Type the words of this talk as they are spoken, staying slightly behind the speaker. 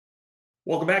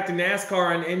Welcome back to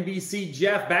NASCAR on NBC.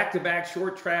 Jeff, back-to-back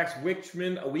short tracks.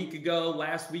 Richmond a week ago.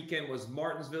 Last weekend was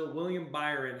Martinsville. William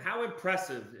Byron. How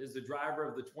impressive is the driver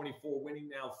of the 24 winning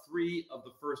now 3 of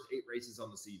the first 8 races on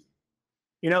the season?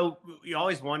 You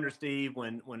always wonder, Steve,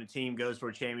 when a team goes for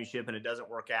a championship and it doesn't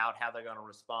work out, how they're going to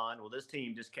respond. Well, this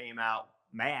team just came out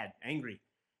mad, angry,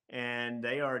 and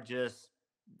they are just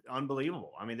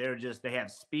unbelievable. I mean, they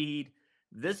have speed.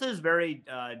 This is very,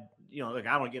 look,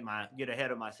 I don't get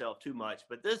ahead of myself too much,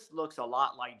 but this looks a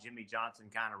lot like Jimmy Johnson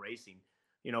kind of racing.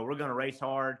 We're going to race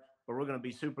hard, but we're going to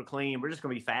be super clean. We're just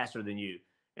going to be faster than you,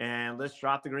 and let's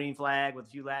drop the green flag with a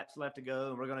few laps left to go,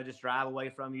 and we're going to just drive away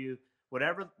from you.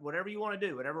 Whatever you want to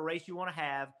do, whatever race you want to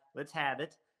have, let's have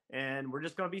it, and we're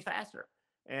just going to be faster.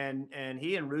 And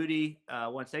he and Rudy,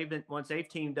 once they've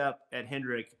teamed up at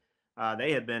Hendrick,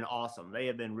 they have been awesome. They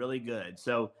have been really good.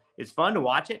 So it's fun to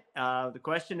watch it. The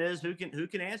question is who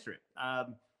can answer it.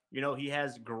 He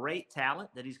has great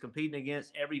talent that he's competing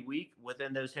against every week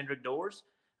within those Hendrick doors.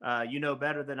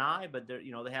 Better than I, but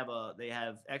they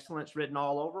have excellence written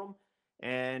all over them.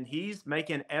 And he's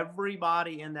making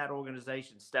everybody in that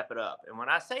organization step it up. And when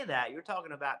I say that, you're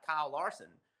talking about Kyle Larson,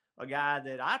 a guy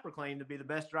that I proclaimed to be the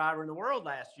best driver in the world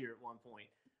last year at one point.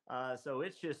 So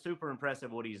it's just super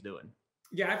impressive what he's doing.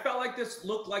 Yeah, I felt like this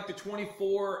looked like the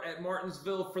 24 at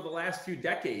Martinsville for the last few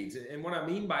decades. And what I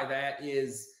mean by that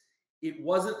is it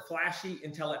wasn't flashy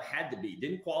until it had to be.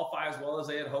 Didn't qualify as well as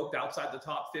they had hoped outside the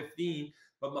top 15,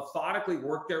 but methodically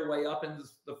worked their way up into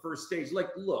the first stage. Like,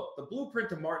 look, the blueprint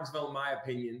to Martinsville, in my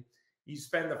opinion, you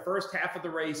spend the first half of the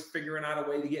race figuring out a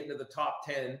way to get into the top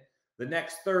 10, the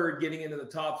next third getting into the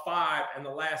top 5, and the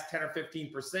last 10 or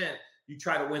 15%, you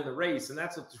try to win the race. And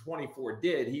that's what the 24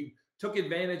 did. He took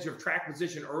advantage of track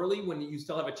position early when you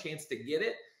still have a chance to get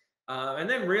it. And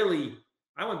then really,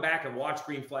 I went back and watched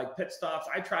green flag pit stops.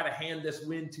 I try to hand this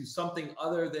win to something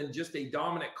other than just a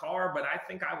dominant car, but I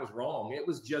think I was wrong. It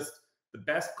was just the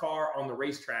best car on the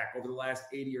racetrack over the last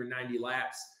 80 or 90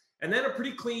 laps. And then a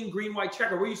pretty clean green-white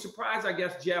checker. Were you surprised, I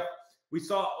guess, Jeff? We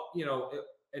saw,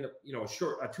 a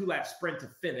 2-lap sprint to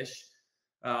finish,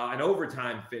 an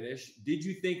overtime finish. Did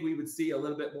you think we would see a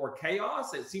little bit more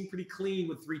chaos? It seemed pretty clean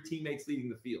with 3 teammates leading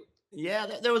the field. Yeah,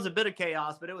 there was a bit of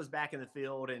chaos, but it was back in the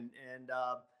field.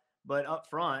 But up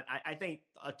front, I think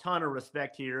a ton of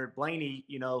respect here. Blaney,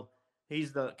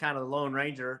 he's the kind of the Lone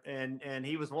Ranger, and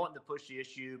he was wanting to push the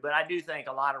issue. But I do think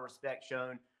a lot of respect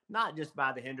shown, not just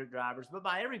by the Hendrick drivers, but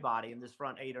by everybody in this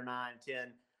front 8 or 9,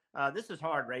 10. This is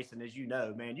hard racing, as you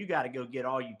know, man. You got to go get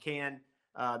all you can.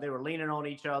 They were leaning on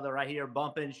each other right here,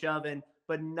 bumping, shoving,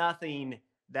 but nothing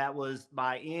that was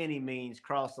by any means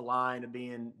crossed the line of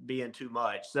being too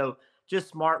much. So just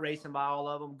smart racing by all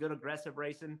of them, good aggressive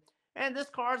racing. And this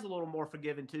car is a little more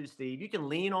forgiving too, Steve. You can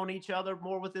lean on each other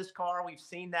more with this car. We've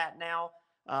seen that now.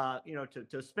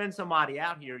 To spin somebody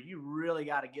out here, you really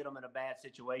got to get them in a bad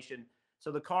situation.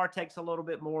 So the car takes a little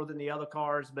bit more than the other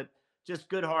cars, but just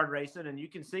good hard racing. And you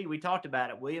can see, we talked about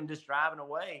it, William just driving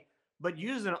away, but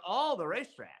using all the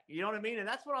racetrack. You know what I mean? And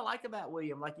that's what I like about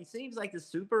William. Like, he seems like this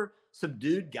super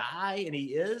subdued guy, and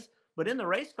he is. But in the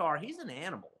race car, he's an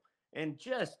animal. And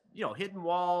just, hitting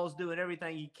walls, doing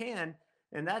everything he can.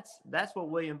 And that's what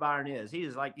William Byron is.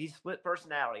 He's split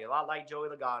personality, a lot like Joey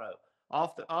Logano.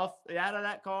 Out of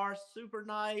that car, super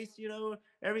nice,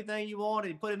 everything you want.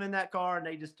 You put him in that car, and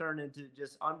they just turn into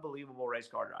just unbelievable race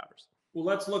car drivers. Well,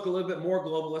 let's look a little bit more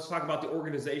global. Let's talk about the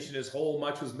organization as a whole.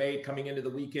 Much was made coming into the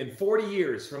weekend. 40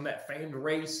 years from that famed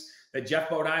race that Jeff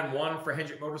Burton won for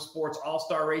Hendrick Motorsports,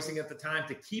 All-Star Racing at the time,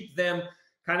 to keep them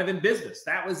kind of in business.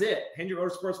 That was it. Hendrick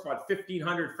Motorsports brought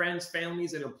 1,500 friends,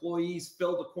 families, and employees,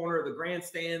 filled the corner of the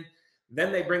grandstand.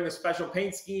 Then they bring the special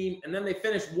paint scheme, and then they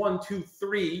finished 1, 2,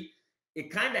 3.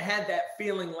 It kind of had that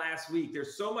feeling last week.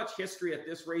 There's so much history at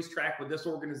this racetrack with this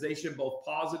organization, both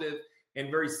positive and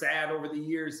very sad over the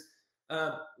years.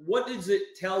 What does it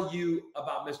tell you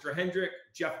about Mr. Hendrick?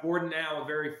 Jeff Burton now a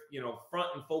very, front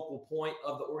and focal point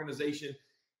of the organization.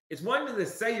 It's one thing to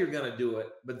say you're going to do it,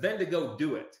 but then to go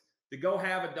do it. To go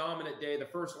have a dominant day, the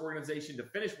first organization to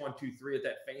finish 1, 2, 3 at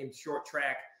that famed short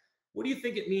track. What do you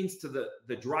think it means to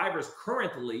the drivers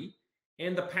currently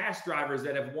and the past drivers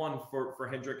that have won for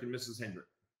Hendrick and Mrs. Hendrick?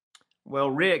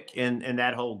 Well, Rick and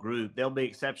that whole group, they'll be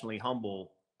exceptionally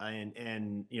humble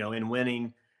in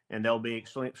winning, and they'll be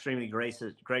extremely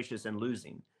gracious in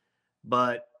losing.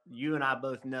 But you and I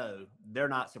both know they're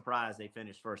not surprised they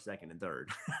finished first, second, and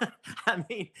third. I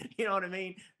mean, you know what I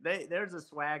mean? There's a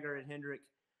swagger at Hendrick.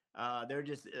 There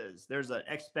just is. There's an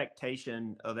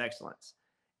expectation of excellence,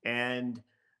 and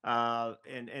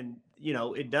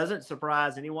it doesn't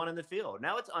surprise anyone in the field.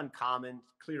 Now, it's uncommon,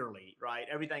 clearly, right?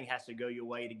 Everything has to go your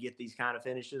way to get these kind of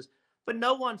finishes, But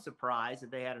no one's surprised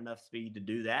that they had enough speed to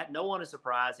do that. No one is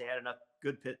surprised they had enough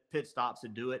good pit stops to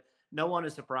do it. No one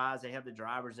is surprised they have the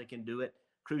drivers that can do it,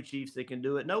 crew chiefs that can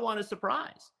do it. No one is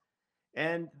surprised.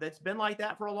 And that's been like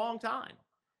that for a long time.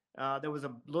 There was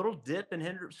a little dip in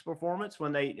Hendrick's performance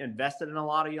when they invested in a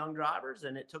lot of young drivers,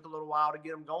 and it took a little while to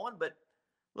get them going. But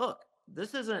look,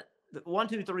 this isn't 1,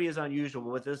 2, 3 is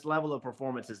unusual, but this level of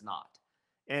performance is not.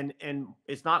 And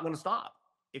it's not going to stop.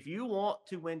 If you want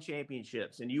to win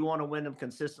championships and you want to win them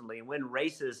consistently and win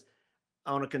races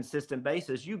on a consistent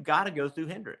basis, you've got to go through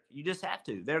Hendrick. You just have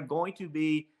to. They're going to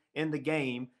be in the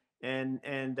game, and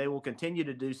they will continue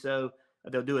to do so.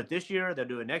 They'll do it this year. They'll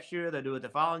do it next year. They'll do it the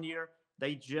following year.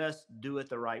 They just do it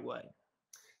the right way.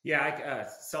 Yeah,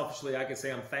 selfishly, I can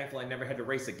say I'm thankful I never had to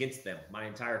race against them. My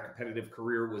entire competitive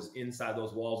career was inside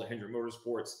those walls at Hendrick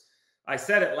Motorsports. I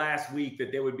said it last week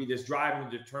that there would be this drive and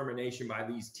determination by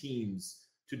these teams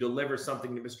to deliver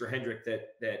something to Mr. Hendrick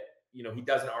that he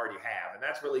doesn't already have. And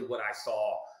that's really what I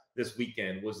saw this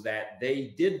weekend, was that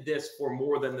they did this for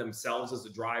more than themselves as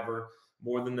a driver,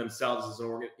 more than themselves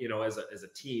as as a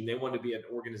team. They wanted to be an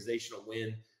organizational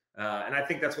win. And I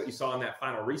think that's what you saw in that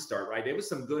final restart, right? It was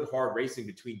some good, hard racing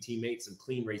between teammates and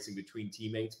clean racing between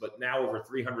teammates, but now over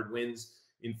 300 wins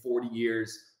in 40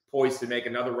 years, poised to make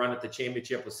another run at the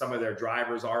championship with some of their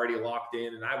drivers already locked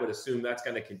in. And I would assume that's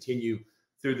going to continue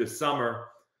through the summer.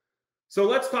 So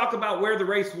let's talk about where the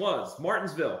race was.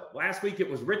 Martinsville. Last week it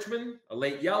was Richmond, a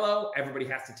late yellow. Everybody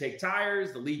has to take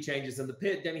tires. The lead changes in the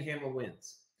pit. Denny Hamlin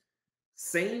wins.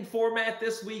 Same format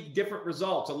this week, different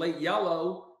results. A late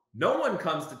yellow. No one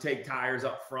comes to take tires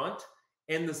up front,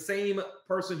 and the same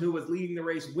person who was leading the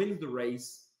race wins the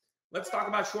race. Let's talk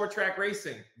about short track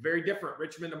racing. Very different,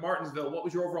 Richmond to Martinsville. What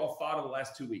was your overall thought of the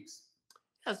last 2 weeks?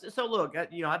 So look,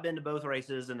 I've been to both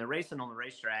races, and the racing on the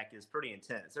racetrack is pretty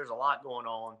intense. There's a lot going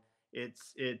on.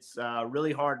 It's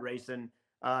really hard racing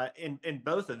in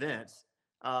both events.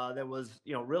 There was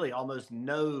really almost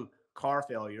no car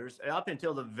failures up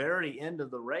until the very end of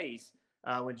the race.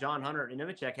 When John Hunter and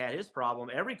Nemechek had his problem,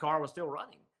 every car was still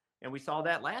running. And we saw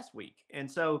that last week. And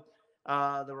so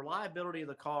the reliability of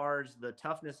the cars, the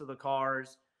toughness of the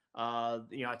cars, I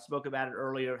spoke about it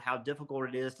earlier, how difficult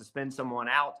it is to spin someone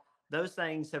out. Those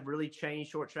things have really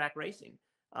changed short track racing.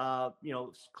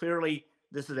 Clearly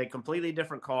this is a completely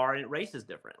different car and it races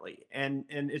differently. And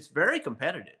it's very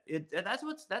competitive. That's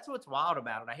what's wild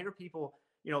about it. I hear people,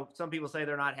 some people say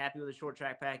they're not happy with the short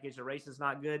track package. The race is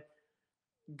not good.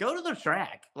 Go to the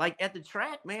track. Like at the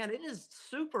track, man, it is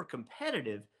super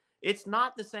competitive. It's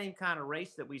not the same kind of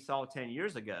race that we saw 10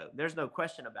 years ago. There's no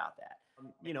question about that.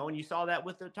 And you saw that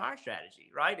with the tire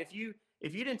strategy, right? If you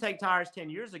didn't take tires 10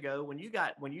 years ago, when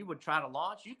you would try to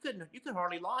launch, you could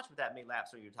hardly launch with that many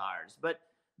laps on your tires. But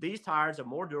these tires are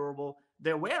more durable.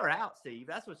 They wear out, Steve.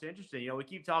 That's what's interesting. We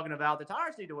keep talking about the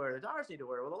tires need to wear.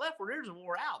 Well, the left rears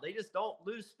wore out. They just don't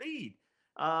lose speed.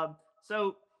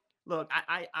 So look,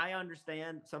 I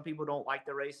understand some people don't like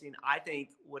the racing. I think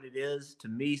what it is to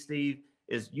me, Steve,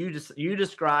 is you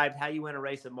described how you win a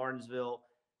race at Martinsville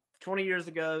 20 years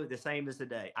ago, the same as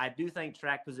today. I do think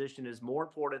track position is more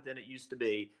important than it used to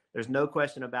be. There's no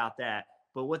question about that.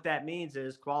 But what that means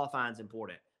is qualifying is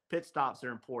important. Pit stops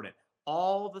are important.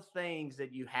 All the things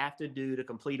that you have to do to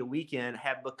complete a weekend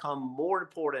have become more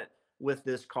important with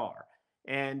this car.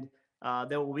 And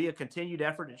there will be a continued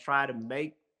effort to try to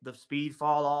make the speed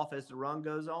fall off as the run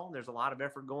goes on. There's a lot of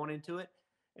effort going into it.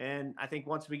 And I think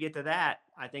once we get to that,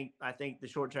 I think the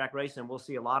short track racing, we'll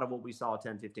see a lot of what we saw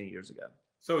 10, 15 years ago.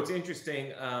 So it's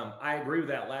interesting. I agree with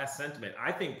that last sentiment.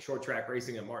 I think short track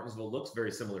racing at Martinsville looks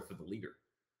very similar for the leader.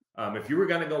 If you were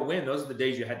going to go win, those are the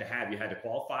days you had to have. You had to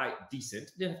qualify decent.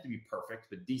 It didn't have to be perfect,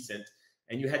 but decent.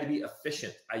 And you had to be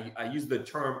efficient. I used the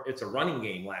term, it's a running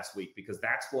game last week, because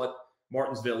that's what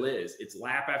Martinsville is. It's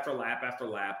lap after lap after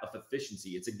lap of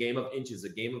efficiency. It's a game of inches, a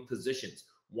game of positions,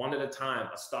 one at a time,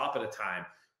 a stop at a time.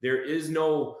 There is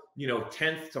no,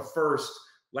 10th to first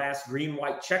last green,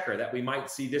 white checker that we might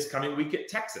see this coming week at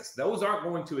Texas. Those aren't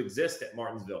going to exist at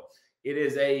Martinsville. It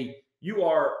is you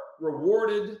are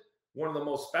rewarded one of the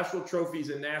most special trophies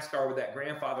in NASCAR with that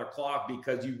grandfather clock,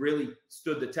 because you really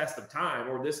stood the test of time,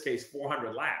 or in this case,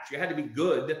 400 laps. You had to be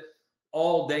good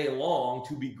all day long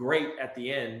to be great at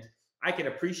the end. I can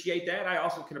appreciate that. I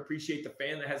also can appreciate the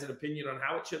fan that has an opinion on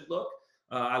how it should look.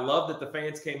 I love that the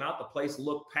fans came out. The place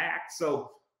looked packed.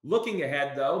 So looking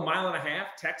ahead, though, 1.5 miles,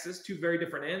 Texas, two very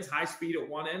different ends, high speed at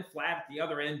one end, flat at the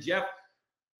other end. Jeff,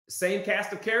 same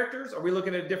cast of characters? Are we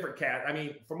looking at a different cast? I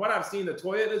mean, from what I've seen, the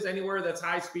Toyotas anywhere that's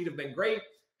high speed have been great.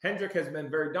 Hendrick has been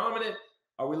very dominant.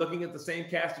 Are we looking at the same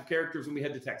cast of characters when we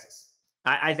head to Texas?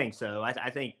 I think so.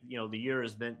 I think, the year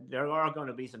has been, there are going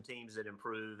to be some teams that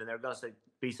improve, and there are going to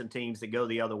be some teams that go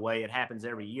the other way. It happens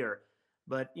every year.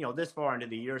 But, this far into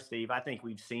the year, Steve, I think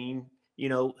we've seen,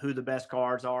 who the best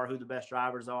cars are, who the best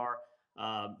drivers are,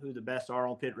 who the best are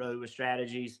on pit road with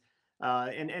strategies.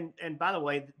 And by the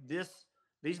way,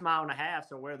 these mile and a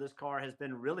halves are where this car has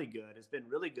been really good. It's been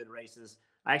really good races.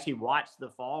 I actually watched the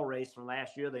fall race from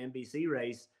last year, the NBC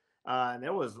race. And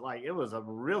it was a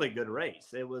really good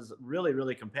race. It was really,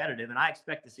 really competitive. And I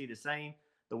expect to see the same.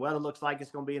 The weather looks like it's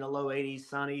going to be in the low 80s,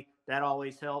 sunny. That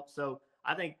always helps. So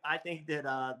I think that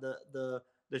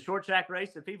the short track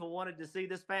race that people wanted to see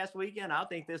this past weekend, I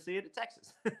think they'll see it at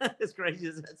Texas. As crazy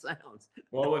as that sounds.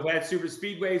 Well, we've had super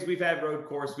speedways, we've had road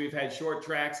course, we've had short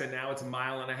tracks, and now it's a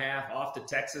mile and a half off to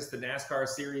Texas, the NASCAR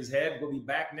series head. We'll be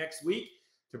back next week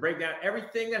to break down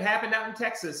everything that happened out in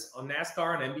Texas on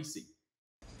NASCAR and NBC.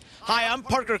 Hi, I'm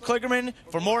Parker Kligerman.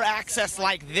 For more access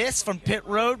like this from Pit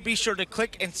Road, be sure to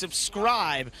click and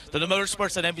subscribe to the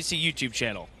Motorsports on NBC YouTube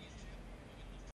channel.